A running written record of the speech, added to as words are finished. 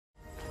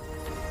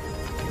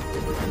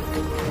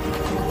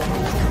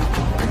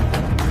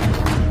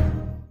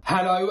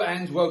Hello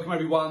and welcome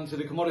everyone to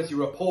the Commodity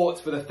Report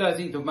for the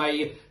 13th of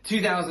May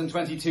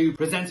 2022,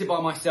 presented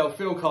by myself,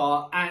 Phil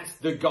Carr, at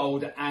the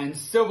Gold and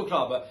Silver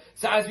Club.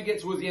 So as we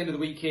get towards the end of the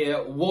week here,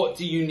 what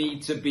do you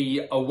need to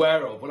be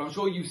aware of? Well, I'm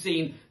sure you've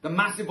seen the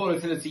massive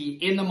volatility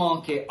in the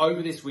market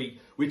over this week,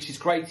 which is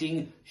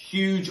creating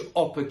huge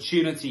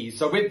opportunities.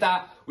 So with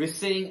that, we're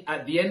seeing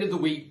at the end of the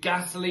week,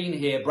 gasoline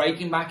here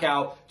breaking back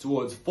out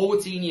towards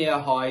 14-year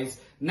highs.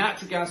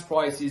 Natural gas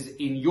prices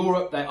in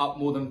Europe, they're up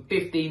more than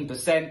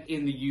 15%.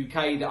 In the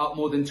UK, they're up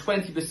more than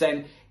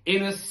 20%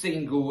 in a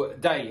single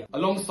day.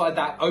 Alongside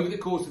that, over the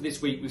course of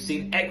this week, we've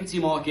seen equity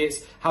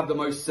markets have the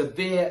most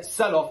severe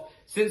sell-off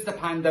since the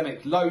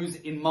pandemic lows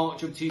in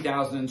March of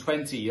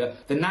 2020.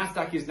 The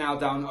Nasdaq is now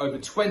down over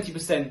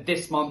 20%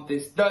 this month.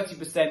 It's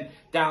 30%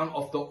 down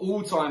off the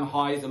all-time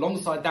highs.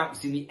 Alongside that,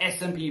 we've seen the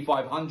S&P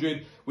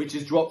 500, which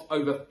has dropped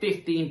over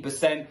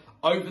 15%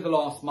 over the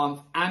last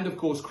month. And of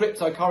course,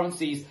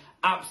 cryptocurrencies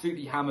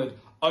absolutely hammered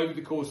over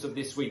the course of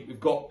this week. We've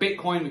got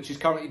Bitcoin, which is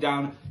currently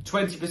down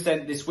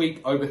 20% this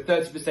week, over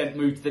 30%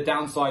 move to the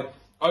downside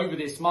over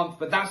this month,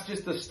 but that's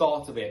just the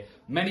start of it.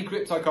 Many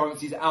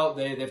cryptocurrencies out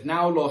there, they've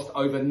now lost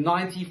over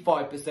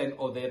 95%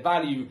 of their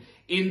value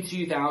in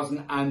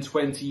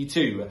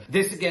 2022.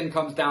 This again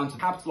comes down to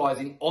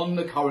capitalizing on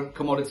the current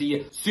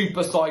commodity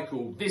super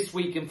cycle. This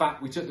week, in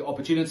fact, we took the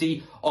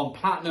opportunity on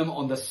platinum,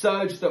 on the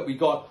surge that we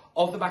got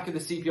off the back of the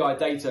CPI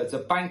data, to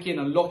bank in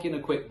and lock in a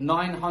quick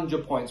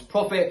 900 points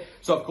profit.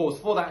 So of course,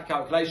 for that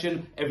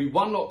calculation, every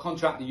one lot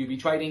contract that you'll be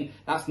trading,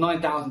 that's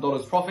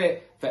 $9,000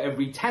 profit. For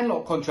every 10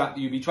 lot contract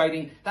that you'll be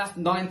trading, that's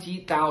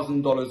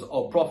 $90,000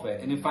 of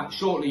profit. And in fact,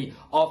 shortly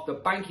after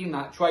banking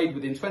that trade,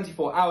 within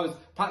 24 hours,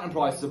 platinum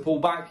prices have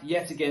pulled back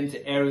yet again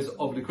to areas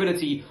of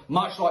liquidity,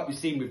 much like we've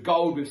seen with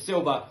gold, with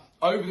silver,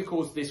 over the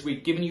course of this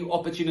week, giving you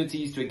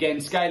opportunities to again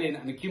scale in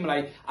and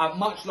accumulate at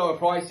much lower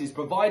prices,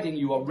 providing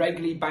you are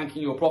regularly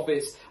banking your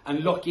profits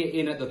and lock it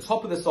in at the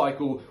top of the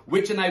cycle,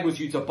 which enables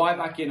you to buy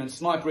back in and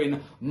sniper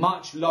in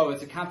much lower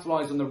to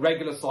capitalize on the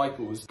regular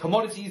cycles.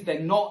 Commodities, they're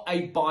not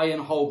a buy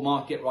and hold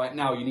market right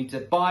now. You need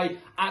to buy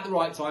at the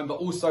right time, but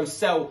also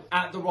sell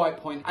at the right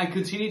point and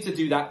continue to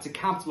do that to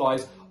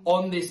capitalize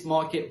on this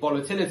market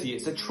volatility.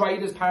 It's a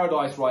trader's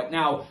paradise right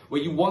now,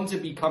 where you want to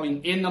be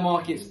coming in the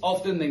markets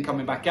often, then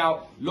coming back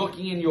out,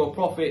 locking in your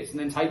profits, and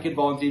then take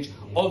advantage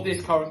of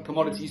this current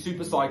commodity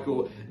super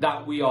cycle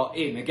that we are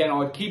in. Again, I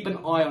would keep an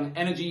eye on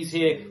energies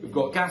here. We've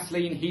got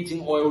gasoline,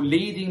 heating oil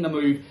leading the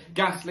move.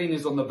 Gasoline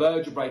is on the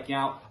verge of breaking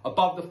out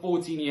above the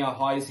 14-year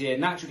highs here.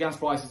 Natural gas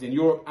prices in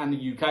Europe and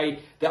the UK,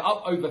 they're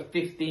up over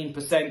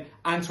 15%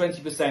 and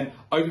 20%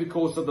 over the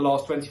course of the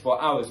last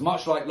 24 hours.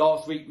 Much like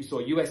last week, we saw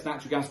US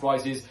natural gas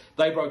prices,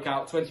 they broke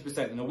out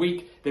 20% in a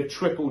week. They've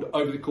tripled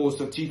over the course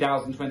of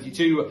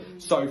 2022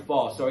 so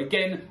far. So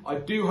again, I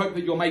do hope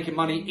that you're making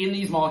money in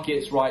these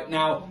markets right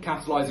now,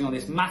 capitalizing on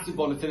this massive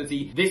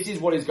volatility. This is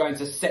what is going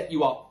to set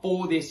you up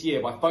for this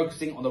year, by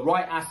focusing on the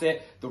right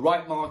asset, the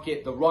right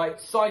market, the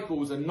right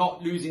cycles, and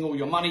not losing all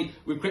your money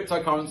with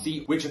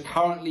cryptocurrency, which are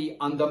currently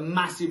under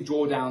massive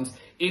drawdowns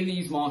in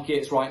these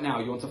markets right now.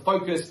 You want to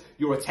focus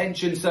your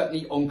attention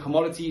certainly on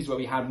commodities, where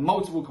we had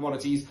multiple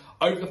commodities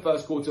over the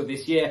first quarter of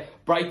this year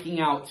breaking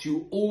out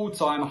to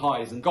all-time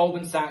highs, and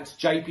Goldman Sachs,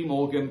 JP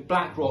Morgan,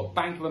 BlackRock,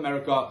 Bank of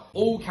America,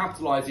 all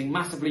capitalizing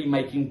massively,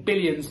 making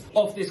billions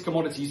off this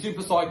commodity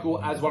super cycle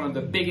as one of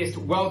the biggest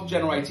wealth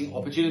generating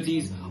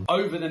opportunities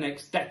over the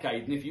next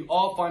decade. And if you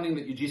are finding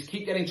that you just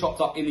keep getting chopped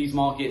up in these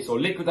markets or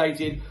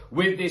liquidated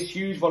with this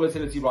huge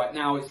volatility right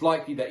now, it's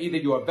likely that either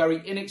you're a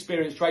very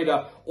inexperienced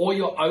trader or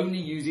you're only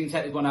using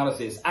technical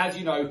analysis. As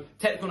you know,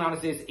 technical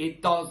analysis,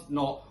 it does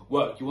not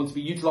work. You want to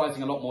be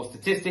utilizing a lot more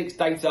statistics,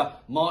 data,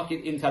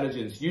 market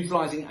intelligence,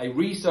 utilizing a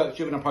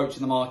research-driven approach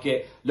in the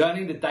market,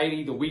 learning the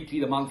daily, the weekly,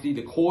 the monthly,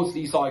 the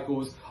quarterly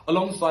cycles.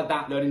 Alongside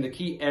that, learning the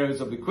key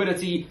areas of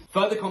liquidity,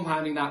 further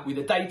compounding that with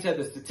the data,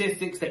 the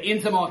statistics, the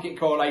intermarket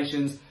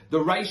correlations, the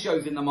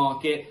ratios in the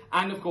market,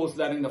 and of course,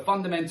 learning the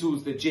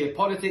fundamentals, the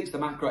geopolitics, the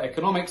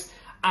macroeconomics,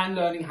 and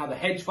learning how the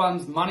hedge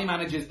funds, money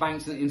managers,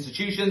 banks and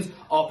institutions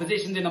are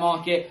positioned in the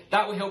market.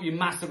 That will help you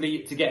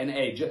massively to get an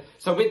edge.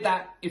 So with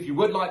that, if you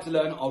would like to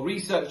learn our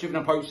research-driven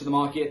approach to the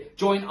market,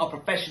 join our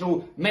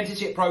professional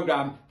mentorship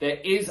program. There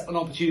is an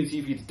opportunity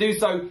for you to do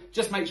so.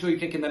 Just make sure you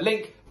click in the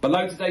link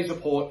below today's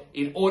report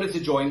in order to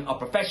join our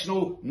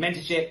professional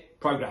mentorship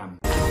program.